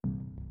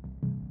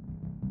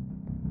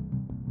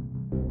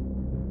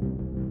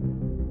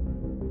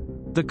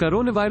The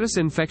coronavirus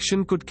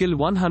infection could kill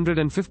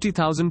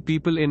 150,000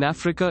 people in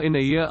Africa in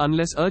a year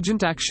unless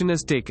urgent action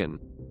is taken.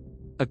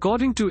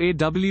 According to a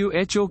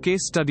WHO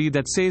case study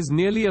that says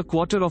nearly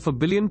 250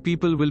 million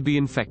people will be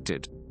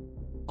infected.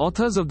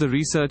 Authors of the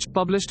research,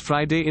 published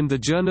Friday in the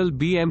journal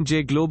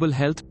BMJ Global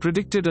Health,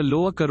 predicted a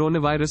lower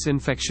coronavirus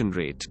infection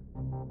rate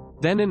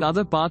than in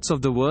other parts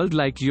of the world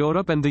like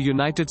Europe and the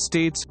United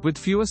States, with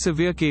fewer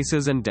severe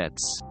cases and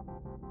deaths.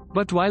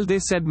 But while they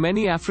said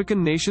many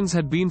African nations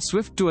had been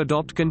swift to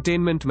adopt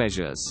containment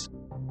measures,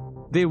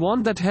 they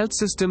warned that health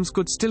systems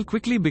could still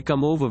quickly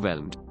become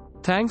overwhelmed.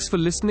 Thanks for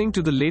listening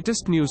to the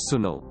latest News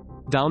Suno.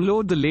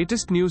 Download the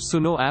latest News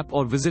Suno app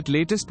or visit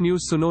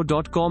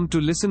latestnewssuno.com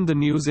to listen the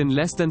news in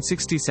less than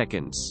 60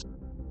 seconds.